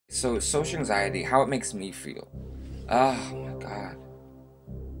So, social anxiety, how it makes me feel. Oh my god.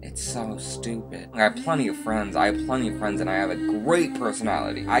 It's so stupid. I have plenty of friends, and I have a great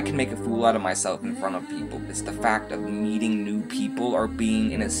personality. I can make a fool out of myself in front of people. It's the fact of meeting new people or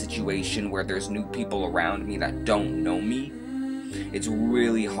being in a situation where there's new people around me that don't know me. It's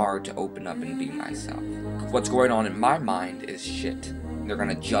really hard to open up and be myself. What's going on in my mind is shit. They're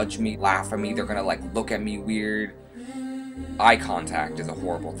gonna judge me, laugh at me, they're gonna like look at me weird. Eye contact is a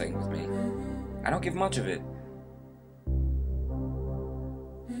horrible thing with me. I don't give much of it.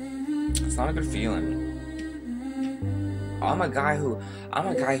 It's not a good feeling. I'm a guy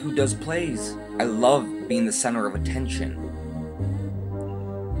who does plays. I love being the center of attention.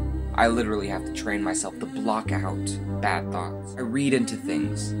 I literally have to train myself to block out bad thoughts. I read into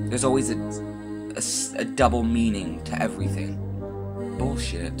things. There's always a double meaning to everything.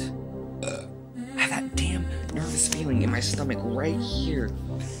 Bullshit. I have that damn nervous feeling in my stomach right here.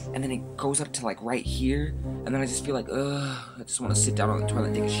 And then it goes up to like right here. And then I just feel like, ugh, I just want to sit down on the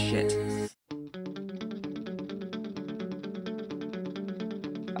toilet and take a shit.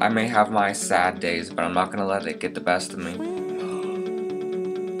 I may have my sad days, but I'm not gonna let it get the best of me.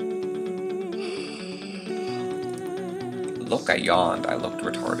 Look, I yawned. I looked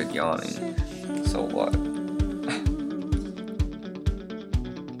retarded yawning. So what?